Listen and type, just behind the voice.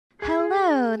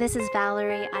this is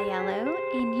Valerie Aiello,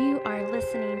 and you are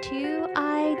listening to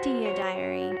Idea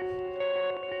Diary.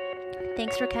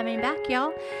 Thanks for coming back,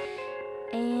 y'all,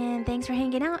 and thanks for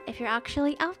hanging out if you're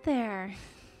actually out there.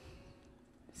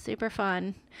 Super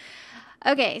fun.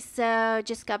 Okay, so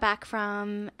just got back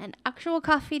from an actual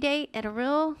coffee date at a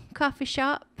real coffee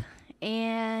shop,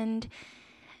 and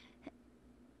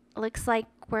looks like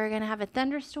we're going to have a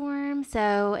thunderstorm,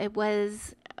 so it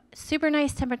was super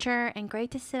nice temperature and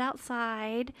great to sit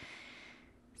outside.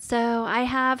 So I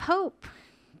have hope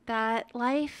that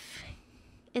life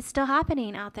is still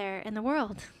happening out there in the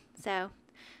world. So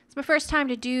it's my first time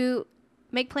to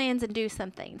make plans and do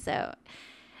something. So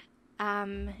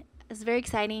it's very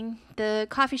exciting. The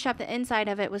coffee shop, the inside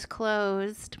of it was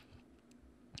closed,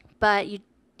 but you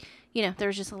know, there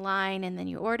was just a line, and then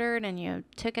you ordered and you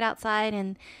took it outside,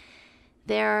 and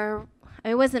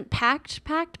it wasn't packed,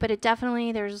 but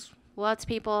there's lots of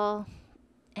people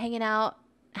hanging out,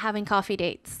 having coffee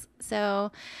dates.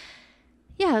 So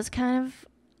yeah, it was kind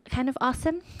of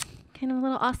awesome, kind of a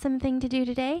little awesome thing to do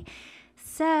today.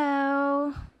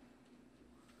 So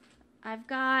I'm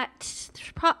going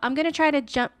to try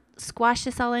to squash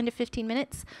this all into 15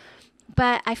 minutes,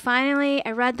 but I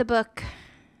read the book,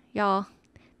 y'all.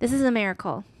 This is a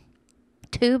miracle.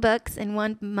 2 books in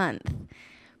 1 month,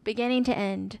 beginning to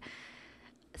end.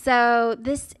 So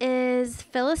this is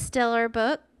Phyllis Diller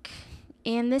book,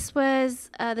 and this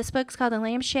book's called The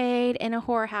Lampshade In, a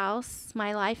Whorehouse,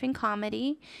 My Life in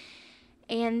Comedy.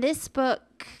 And this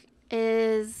book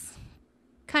is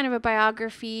kind of a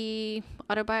autobiography,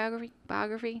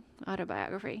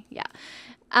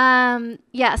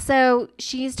 yeah. So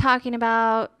she's talking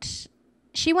about,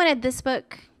 she wanted this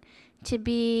book to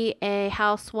be a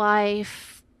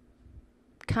housewife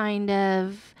kind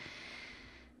of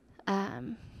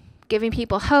giving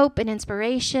people hope and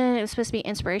inspiration. It was supposed to be an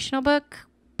inspirational book,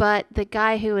 but the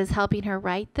guy who was helping her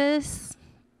write this,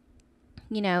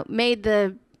 made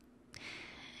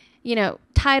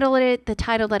titled it the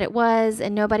title that it was,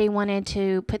 and nobody wanted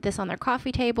to put this on their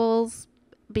coffee tables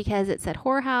because it said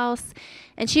Whorehouse,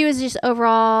 and she was just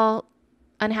overall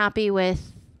unhappy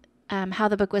with how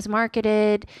the book was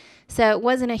marketed. So it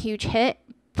wasn't a huge hit,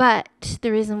 but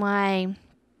the reason why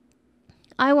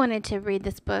I wanted to read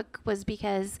this book was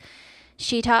because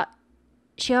she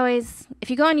always, if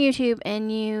you go on YouTube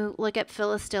and you look at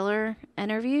Phyllis Diller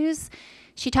interviews,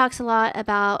 she talks a lot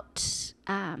about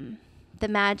The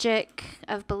Magic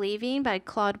of Believing by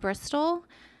Claude Bristol.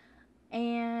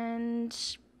 And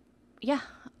yeah,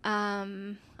 I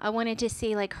wanted to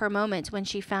see like her moments when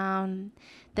she found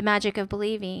the magic of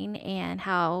believing and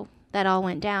how that all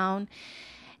went down.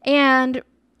 And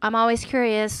I'm always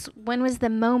curious, when was the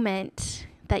moment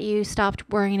that you stopped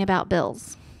worrying about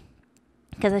bills?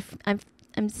 Because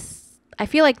I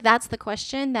feel like that's the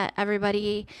question that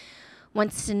everybody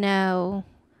wants to know.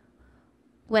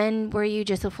 When were you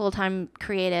just a full-time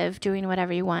creative doing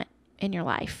whatever you want in your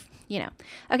life?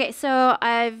 Okay, so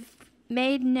I've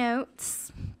made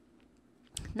notes,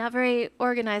 not very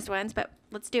organized ones, but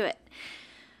let's do it.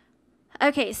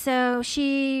 Okay, so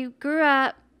she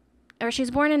was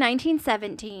born in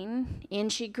 1917,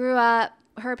 and she grew up,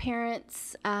 her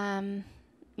parents, had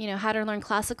her learn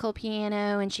classical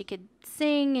piano, and she could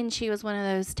sing, and she was one of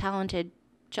those talented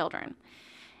children.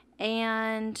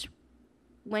 And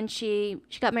when she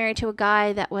got married to a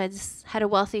guy that had a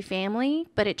wealthy family,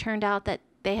 but it turned out that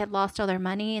they had lost all their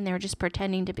money, and they were just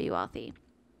pretending to be wealthy.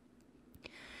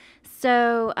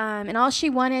 So, and all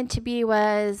she wanted to be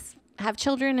was have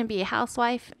children and be a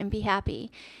housewife and be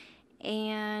happy.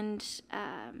 And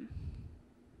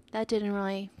that didn't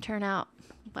really turn out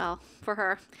well for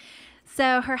her.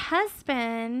 So her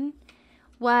husband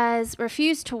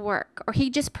refused to work, or he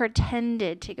just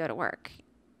pretended to go to work.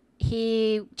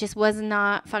 He just was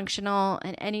not functional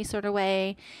in any sort of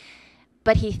way,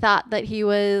 but he thought that he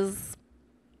was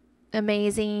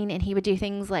amazing, and he would do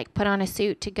things like put on a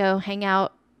suit to go hang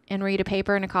out and read a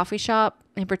paper in a coffee shop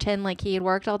and pretend like he had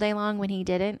worked all day long when he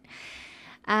didn't.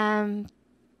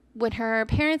 When her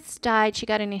parents died, she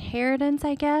got an inheritance,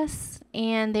 I guess,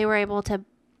 and they were able to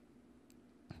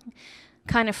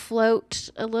kind of float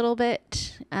a little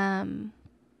bit. But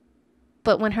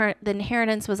when the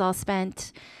inheritance was all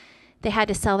spent, they had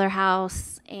to sell their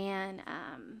house, and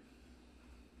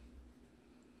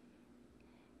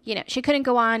she couldn't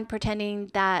go on pretending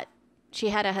that she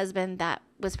had a husband that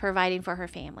was providing for her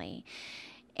family.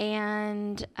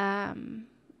 And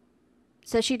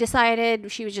so she decided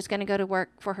she was just going to go to work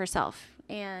for herself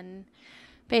and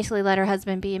basically let her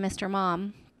husband be Mr.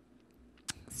 Mom.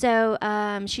 So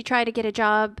she tried to get a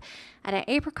job at an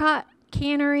apricot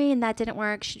cannery, and that didn't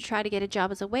work. She tried to get a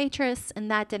job as a waitress,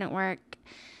 and that didn't work.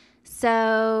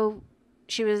 So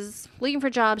she was looking for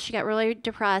jobs. She got really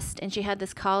depressed, and she had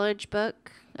this college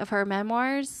book of her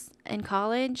memoirs in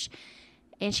college,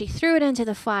 and she threw it into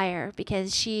the fire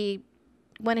because she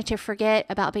wanted to forget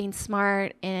about being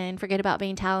smart and forget about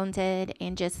being talented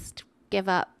and just give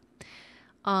up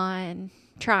on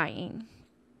trying.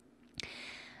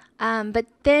 But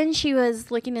then she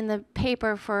was looking in the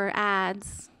paper for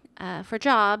ads for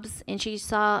jobs, and she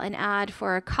saw an ad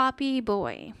for a copy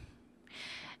boy.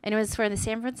 And it was for the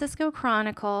San Francisco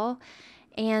Chronicle.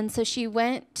 And so she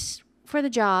went for the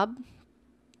job.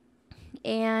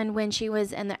 And when she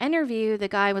was in the interview, the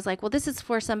guy was like, well, this is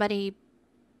for somebody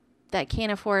that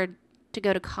can't afford to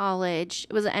go to college.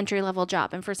 It was an entry-level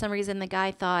job. And for some reason, the guy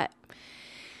thought,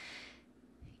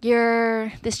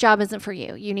 this job isn't for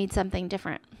you. You need something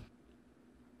different.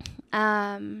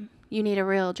 You need a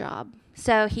real job.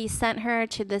 So he sent her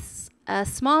to this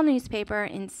small newspaper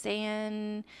in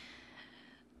San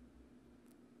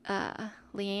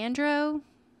Leandro.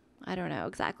 I don't know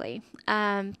exactly.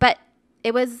 But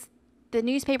it was the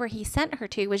newspaper he sent her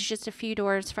to was just a few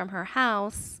doors from her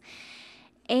house.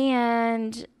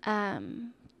 And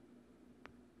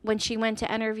when she went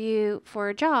to interview for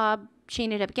a job, she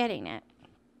ended up getting it.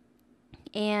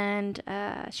 And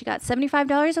she got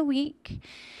 $75 a week.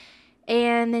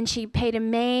 And then she paid a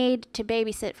maid to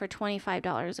babysit for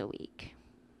 $25 a week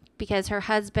because her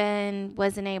husband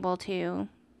wasn't able to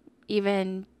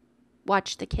even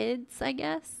watch the kids, I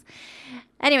guess.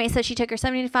 Anyway, so she took her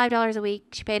 $75 a week.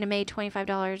 She paid a maid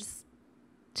 $25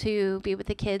 to be with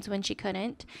the kids when she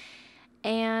couldn't.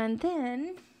 And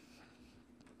then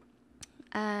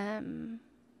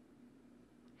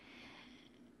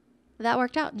that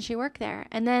worked out, and she worked there.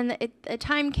 And then a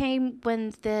time came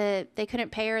when they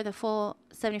couldn't pay her the full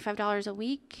 $75 a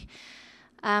week.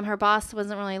 Her boss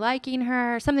wasn't really liking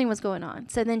her. Something was going on.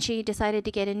 So then she decided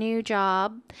to get a new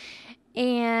job,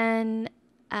 and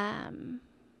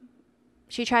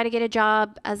she tried to get a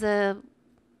job as a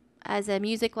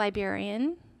music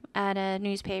librarian at a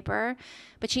newspaper,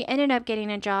 but she ended up getting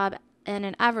a job in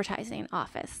an advertising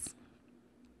office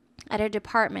at a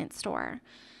department store.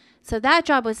 So that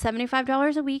job was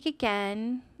 $75 a week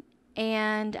again,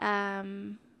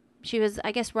 and she was,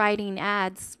 I guess, writing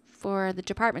ads for the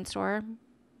department store.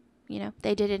 You know,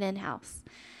 they did it in-house.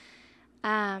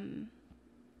 And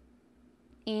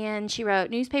she wrote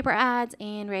newspaper ads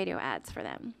and radio ads for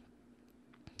them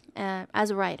as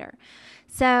a writer.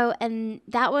 So, and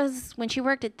that was when she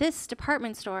worked at this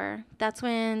department store. That's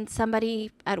when somebody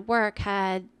at work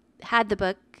had the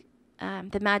book,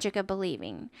 The Magic of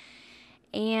Believing.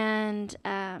 And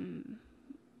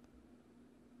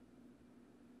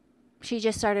she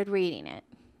just started reading it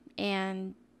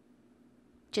and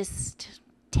just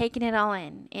taking it all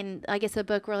in. And I guess the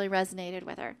book really resonated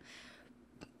with her.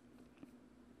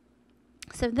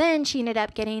 So then she ended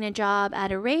up getting a job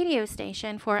at a radio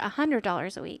station for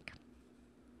 $100 a week.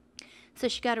 So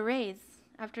she got a raise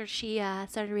after she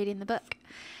started reading the book.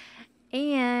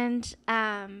 And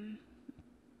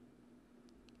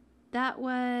that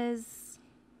was...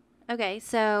 Okay,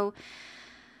 so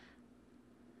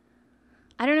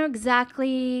I don't know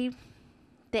exactly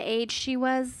the age she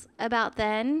was about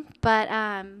then, but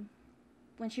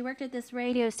when she worked at this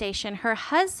radio station, her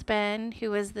husband,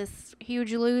 who was this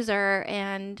huge loser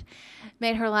and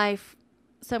made her life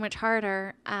so much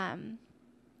harder,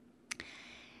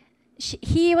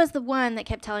 he was the one that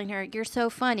kept telling her, "You're so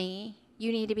funny,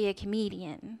 you need to be a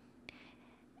comedian."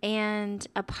 And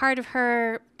a part of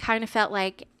her kind of felt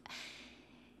like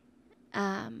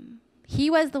he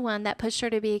was the one that pushed her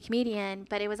to be a comedian,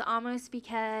 but it was almost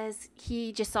because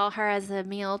he just saw her as a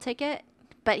meal ticket.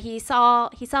 But he saw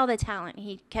the talent.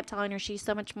 He kept telling her she's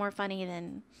so much more funny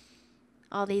than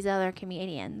all these other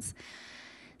comedians.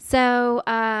 So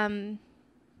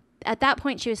at that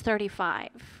point, she was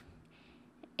 35.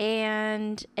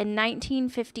 And in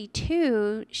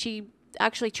 1952, she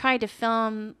actually tried to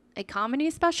film a comedy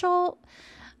special,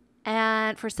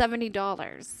 and for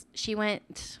 $70,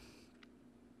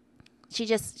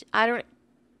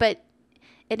 but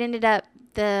it ended up,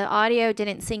 the audio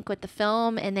didn't sync with the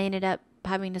film, and they ended up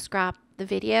having to scrap the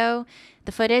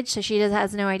footage, so she just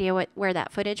has no idea where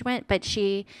that footage went, but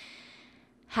she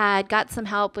had got some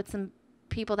help with some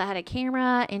people that had a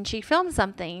camera, and she filmed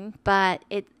something, but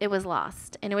it was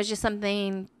lost, and it was just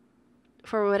something,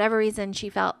 for whatever reason, she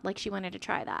felt like she wanted to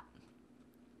try that.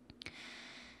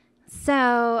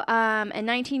 So in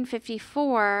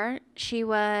 1954, she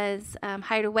was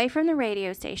hired away from the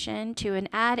radio station to an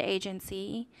ad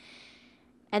agency.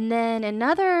 And then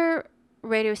another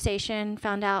radio station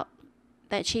found out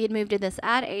that she had moved to this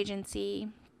ad agency.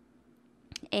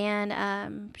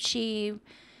 And she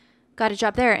got a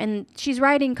job there. And she's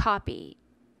writing copy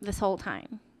this whole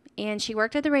time. And she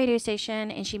worked at the radio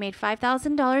station, and she made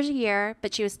 $5,000 a year,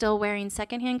 but she was still wearing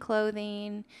secondhand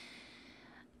clothing,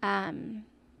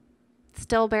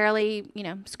 still barely,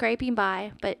 scraping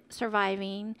by, but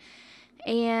surviving.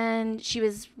 And she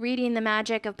was reading The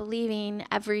Magic of Believing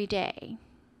every day.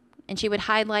 And she would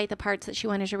highlight the parts that she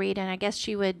wanted to read. And I guess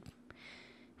she would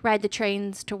ride the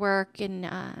trains to work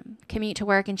and commute to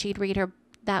work, and she'd read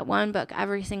that one book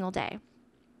every single day.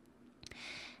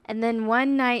 And then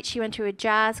one night she went to a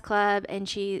jazz club, and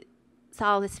she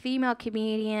saw this female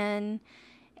comedian,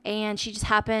 and she just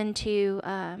happened to,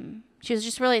 she was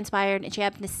just really inspired, and she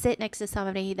happened to sit next to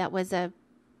somebody that was a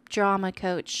drama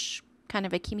coach, kind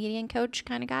of a comedian coach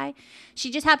kind of guy.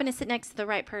 She just happened to sit next to the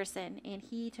right person, and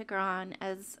he took her on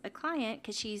as a client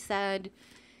because she said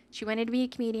she wanted to be a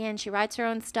comedian. She writes her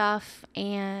own stuff,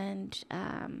 and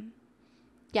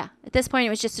at this point it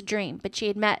was just a dream, but she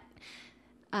had met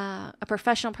a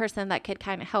professional person that could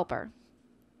kind of help her.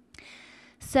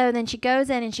 So then she goes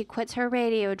in and she quits her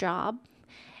radio job,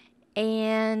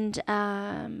 and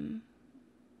I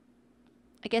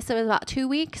guess it was about 2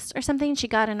 weeks or something. She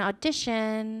got an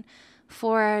audition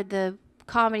for the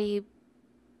comedy.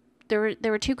 There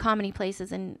were 2 comedy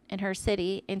places in her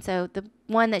city, and so the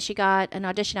one that she got an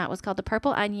audition at was called the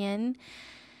Purple Onion.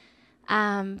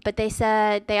 But they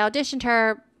said they auditioned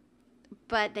her,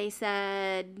 but they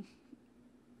said,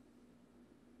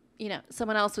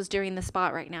 someone else was doing the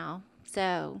spot right now,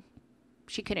 so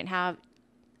she couldn't have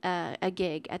a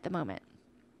gig at the moment.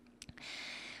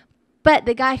 But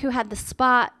the guy who had the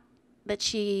spot that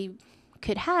she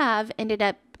could have ended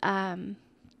up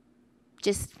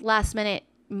just last minute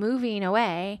moving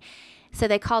away. So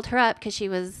they called her up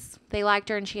because they liked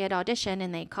her and she had auditioned,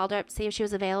 and they called her up to see if she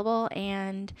was available.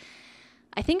 And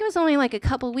I think it was only like a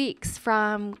couple weeks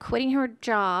from quitting her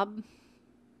job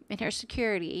in her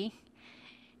security.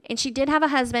 And she did have a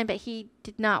husband, but he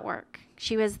did not work.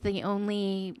 She was the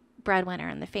only breadwinner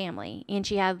in the family, and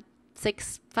she had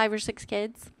 5 or 6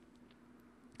 kids.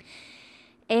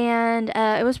 And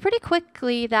it was pretty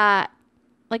quickly that,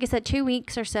 like I said, 2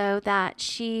 weeks or so, that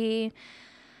she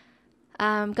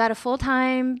got a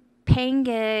full-time paying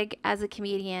gig as a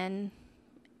comedian.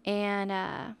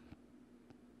 And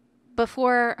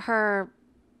before her,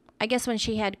 I guess when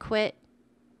she had quit,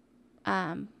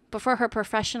 before her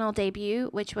professional debut,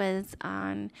 which was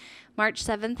on March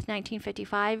 7th,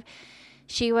 1955,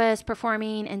 she was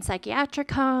performing in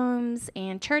psychiatric homes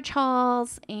and church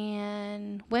halls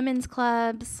and women's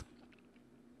clubs.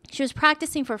 She was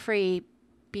practicing for free,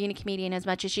 being a comedian as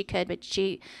much as she could, but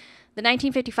the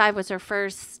 1955 was her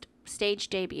first stage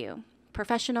debut,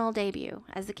 professional debut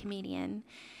as a comedian.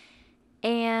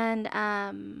 And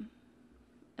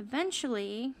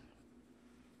eventually,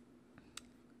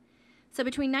 so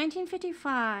between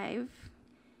 1955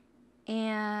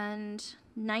 and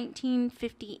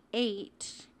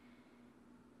 1958,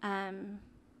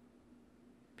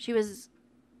 she was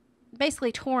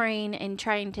basically touring and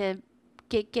trying to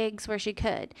get gigs where she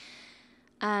could.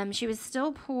 She was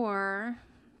still poor.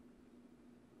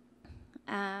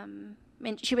 And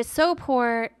she was so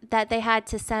poor that they had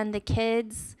to send the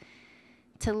kids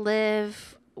to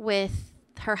live with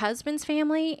her husband's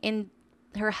family, and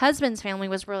her husband's family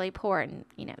was really poor. And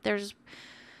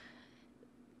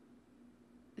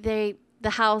the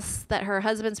house that her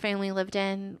husband's family lived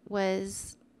in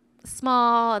was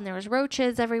small, and there was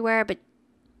roaches everywhere, but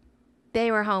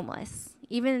they were homeless.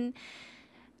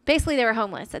 Basically they were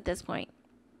homeless at this point.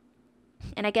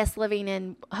 And I guess living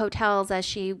in hotels as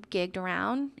she gigged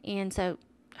around. And so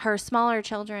her smaller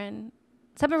children,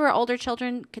 some of her older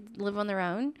children could live on their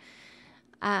own.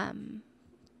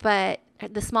 But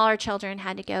the smaller children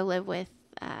had to go live with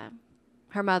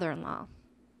her mother-in-law.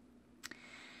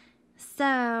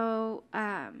 So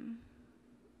in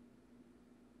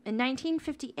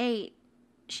 1958,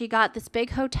 she got this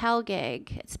big hotel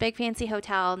gig. It's a big fancy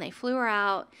hotel, and they flew her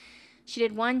out. She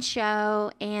did one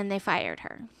show, and they fired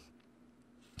her.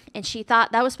 And she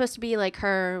thought that was supposed to be like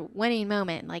her winning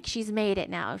moment. Like, she's made it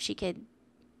now. She could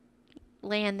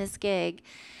land this gig.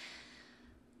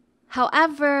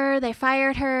 However, they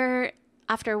fired her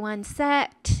after one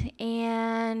set,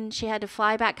 and she had to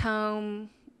fly back home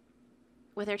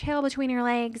with her tail between her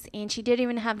legs, and she didn't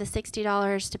even have the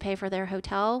 $60 to pay for their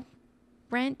hotel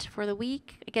rent for the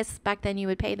week. I guess back then you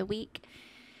would pay the week.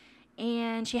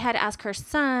 And she had to ask her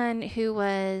son, who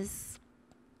was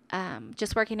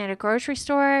just working at a grocery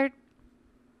store,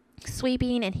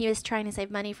 sweeping, and he was trying to save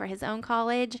money for his own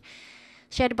college.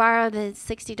 She had to borrow the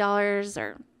 $60,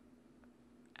 or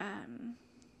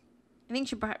I think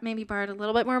she maybe borrowed a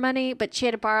little bit more money, but she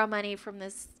had to borrow money from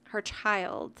her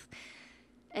child.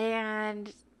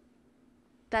 And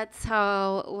that's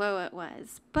how low it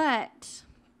was. But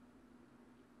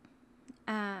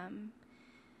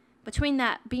between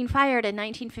that being fired in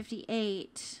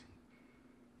 1958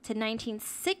 to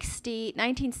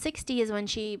 1960 is when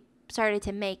she started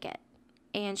to make it.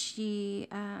 And she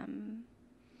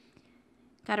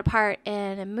got a part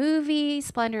in a movie,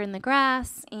 Splendor in the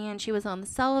Grass, and she was on The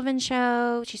Sullivan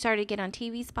Show. She started to get on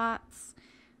TV spots,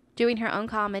 doing her own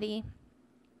comedy.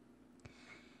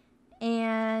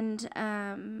 And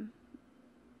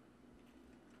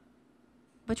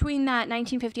between that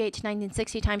 1958 to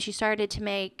 1960 time, she started to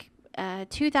make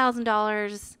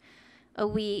 $2,000 a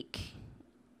week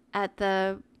at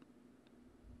the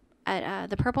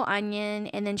Purple Onion,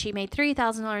 and then she made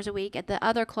 $3,000 a week at the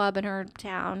other club in her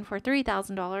town for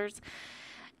 $3,000.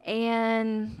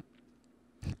 And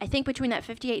I think between that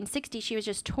 58 and 60, she was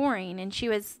just touring, and she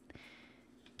was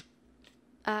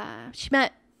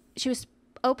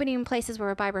opening places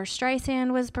where Barbra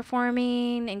Streisand was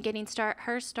performing and getting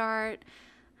her start.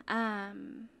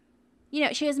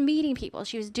 She was meeting people.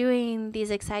 She was doing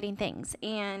these exciting things.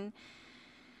 And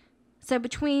so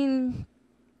between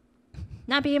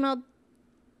not being able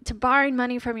to borrowing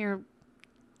money from your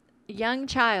young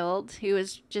child who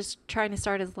was just trying to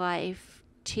start his life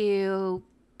to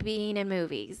being in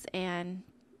movies and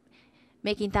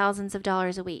making thousands of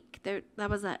dollars a week. That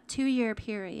was that 2-year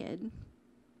period.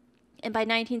 And by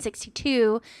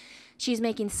 1962, she's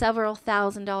making several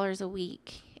 $1,000s a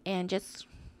week and just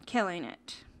killing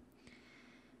it.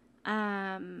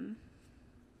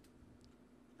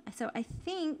 So I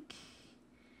think,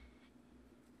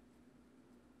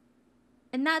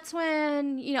 and that's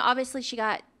when, obviously she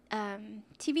got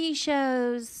TV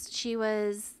shows. She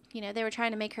was, they were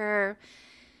trying to make her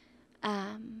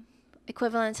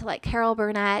equivalent to like Carol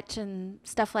Burnett and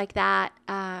stuff like that.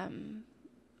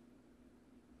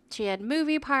 She had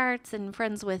movie parts and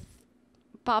friends with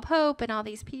Bob Hope and all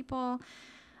these people.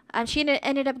 She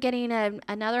ended up getting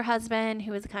another husband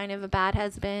who was kind of a bad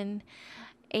husband.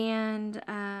 And,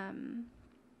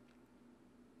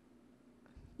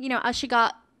 as she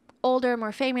got older,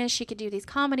 more famous, she could do these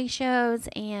comedy shows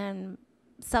and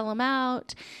sell them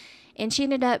out. And she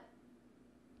ended up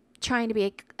trying to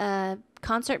be a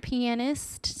concert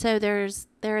pianist. So there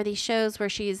are these shows where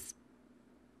she's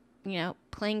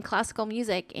playing classical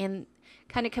music and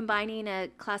kind of combining a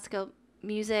classical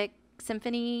music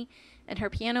symphony and her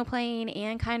piano playing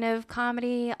and kind of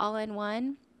comedy all in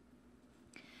one.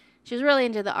 She was really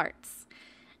into the arts.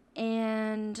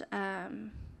 And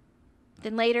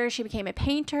then later she became a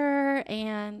painter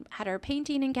and had her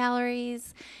painting in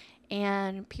galleries,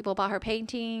 and people bought her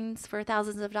paintings for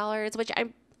thousands of dollars, which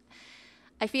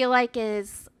I feel like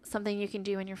is something you can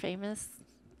do when you're famous.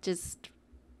 Just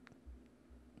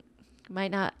you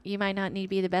might not need to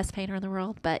be the best painter in the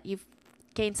world, but you've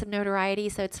gained some notoriety,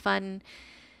 so it's fun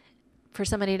for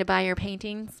somebody to buy your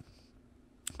paintings,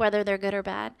 whether they're good or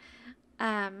bad.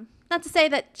 Not to say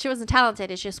that she wasn't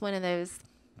talented, it's just one of those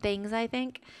things, I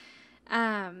think.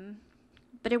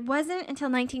 But it wasn't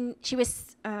until she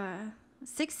was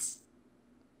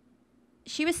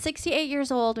 68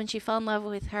 years old when she fell in love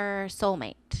with her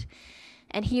soulmate.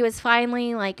 And he was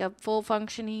finally like a full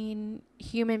functioning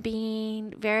human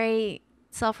being, very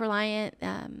self-reliant.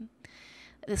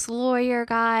 This lawyer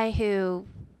guy who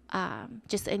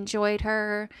just enjoyed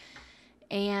her,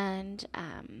 and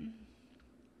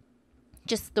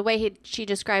just the way she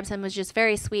describes him was just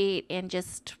very sweet and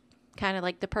just kind of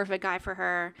like the perfect guy for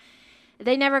her.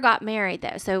 They never got married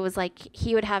though, so it was like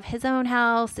he would have his own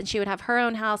house and she would have her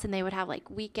own house, and they would have like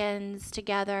weekends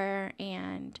together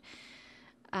and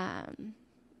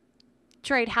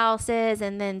trade houses,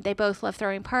 and then they both loved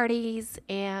throwing parties,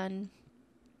 and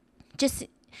just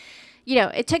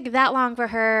it took that long for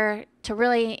her to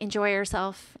really enjoy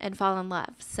herself and fall in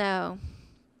love. So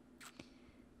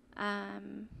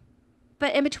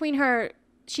but in between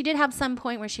she did have some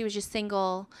point where she was just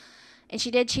single, and she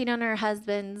did cheat on her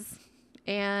husbands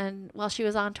and while she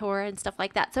was on tour and stuff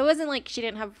like that. So it wasn't like she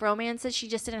didn't have romances. She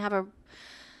just didn't have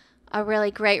a really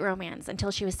great romance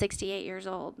until she was 68 years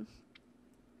old.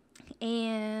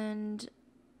 And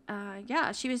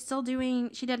she was still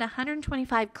she did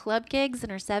 125 club gigs in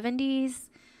her 70s.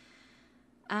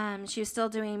 She was still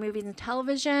doing movies and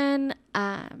television.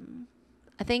 I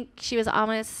think she was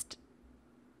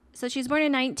so she was born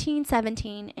in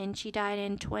 1917 and she died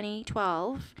in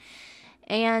 2012.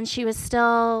 And she was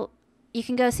still, you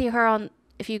can go see her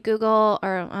if you Google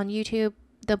or on YouTube,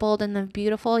 The Bold and the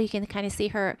Beautiful, you can kind of see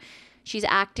her. She's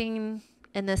acting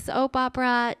in this soap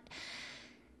opera.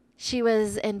 She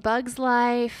was in Bug's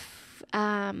life.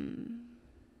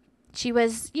 She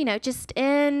was, she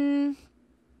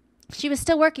was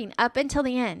still working up until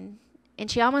the end.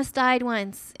 And she almost died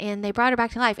once, and they brought her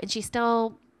back to life, and she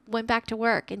still went back to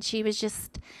work. And she was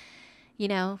just,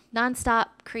 nonstop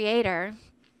creator.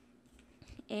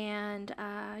 And,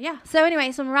 So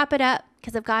anyway, so I'm going to wrap it up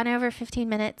because I've gone over 15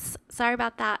 minutes. Sorry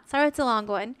about that. Sorry it's a long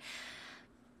one.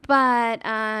 But,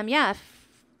 if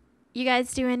you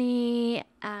guys do any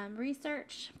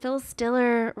research, Phyllis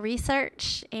Diller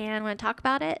research, and want to talk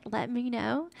about it, let me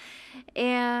know.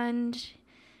 And,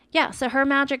 so her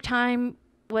magic time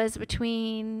was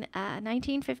between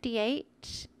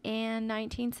 1958 and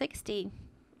 1960.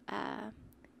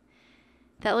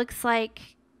 That looks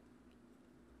like,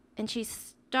 and she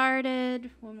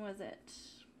started, when was it?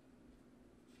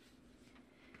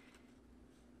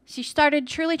 She started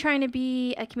truly trying to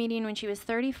be a comedian when she was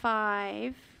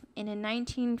 35, and in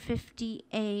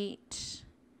 1958,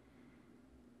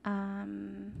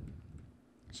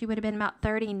 she would have been about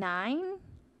 39.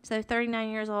 So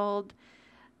 39 years old.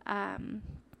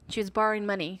 She was borrowing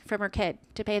money from her kid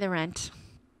to pay the rent.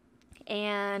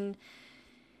 And,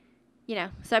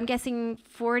 so I'm guessing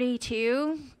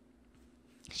 42.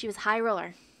 She was high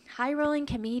rolling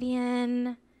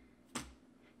comedian,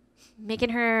 making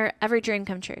her every dream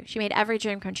come true. She made every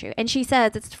dream come true. And she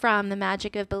says it's from The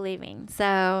Magic of Believing.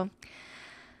 So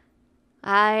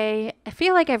I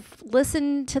feel like I've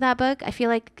listened to that book. I feel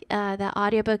like the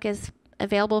audiobook is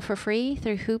available for free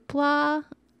through Hoopla.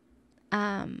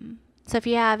 So if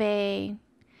you have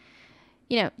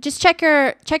just check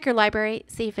your library,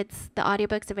 see if the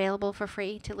audiobook's available for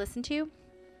free to listen to.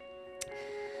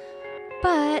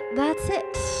 But that's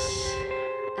it.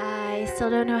 I still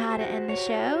don't know how to end the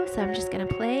show, so I'm just going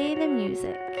to play the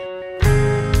music.